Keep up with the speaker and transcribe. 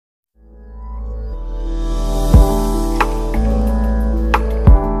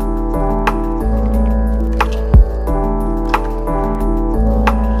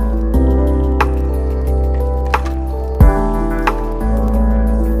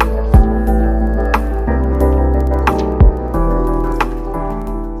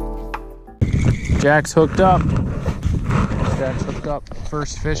Jack's hooked up. Jack's hooked up.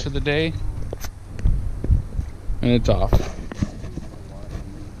 First fish of the day. And it's off.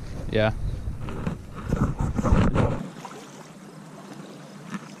 Yeah.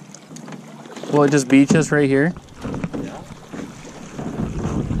 Will it just beach us right here? Yeah.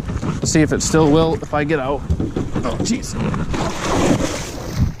 Let's see if it still will if I get out. Oh, jeez.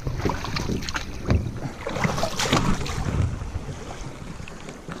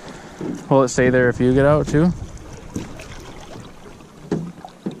 Will it stay there if you get out too?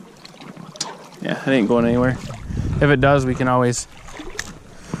 Yeah, it ain't going anywhere. If it does, we can always...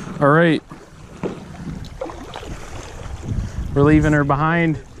 All right. We're leaving her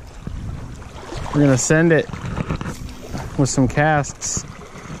behind. We're gonna send it with some casts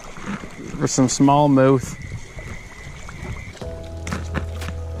or some smallmouth.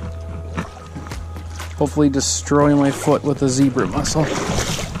 Hopefully destroy my foot with a zebra mussel.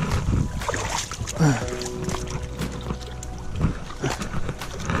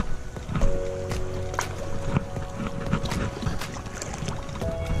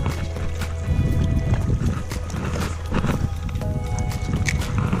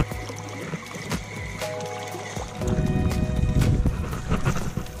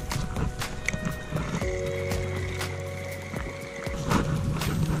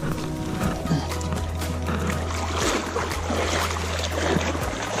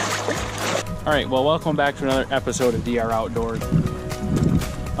 Alright, well, welcome back to another episode of DR Outdoors.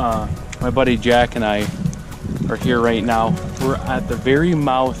 My buddy Jack and I are here right now. We're at the very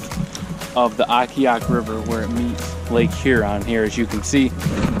mouth of the Oqueoc River where it meets Lake Huron here, as you can see.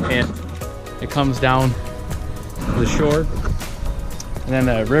 And it comes down the shore, and then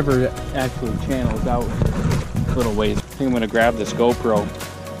the river actually channels out a little ways. I think I'm going to grab this GoPro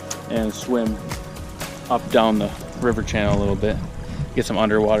and swim up down the river channel a little bit, get some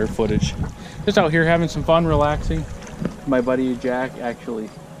underwater footage. Just out here having some fun, relaxing. My buddy Jack actually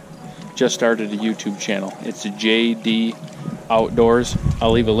just started a YouTube channel. It's JD Outdoors.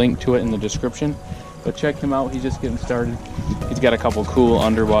 I'll leave a link to it in the description. But check him out, he's just getting started. He's got a couple cool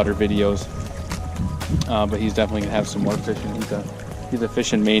underwater videos. But he's definitely gonna have some more fishing. He's a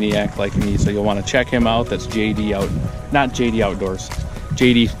fishing maniac like me, so you'll want to check him out. That's JD not JD Outdoors,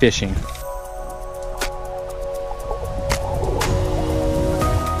 JD Fishing.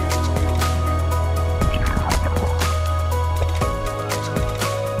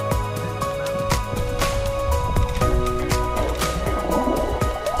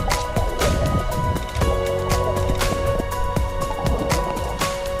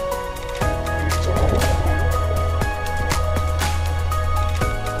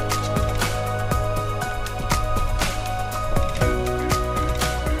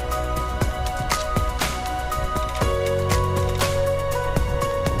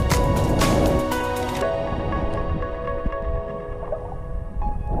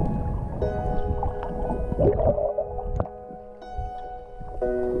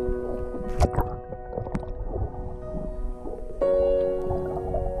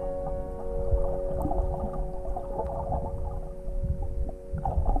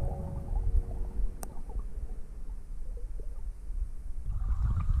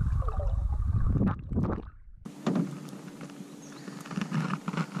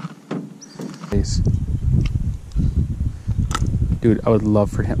 Dude, I would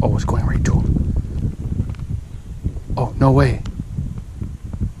love for him. Oh, it's going right to him. Oh, no way.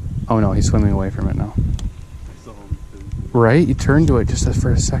 Oh no, he's swimming away from it now. Right? You turned to it just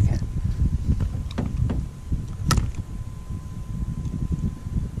for a second.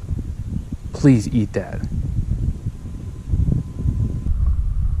 Please eat that.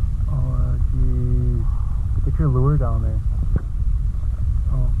 Oh, geez. Get your lure down there.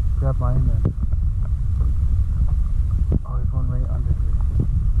 Oh, grab mine then. Oh, there's one right under here.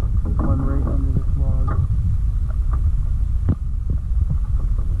 One right under this log.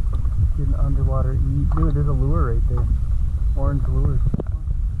 Get an underwater eat. Dude, there's a lure right there. Orange lure.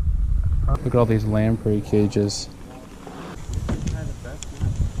 Look at all these lamprey cages.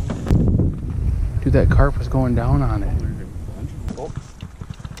 Dude, that carp was going down on it.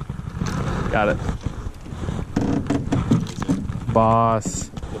 Got it. Boss.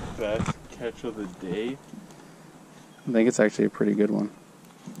 The best catch of the day. I think it's actually a pretty good one.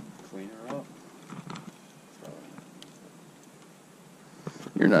 Clean her up.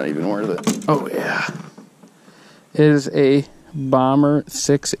 You're not even worth it. Oh yeah. It is a Bomber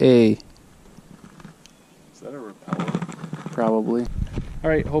 6A. Is that a repeller? Probably.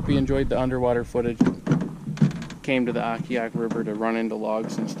 Alright, hope you enjoyed the underwater footage. Came to the Oqueoc River to run into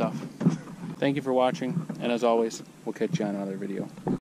logs and stuff. Thank you for watching, and as always, we'll catch you on another video.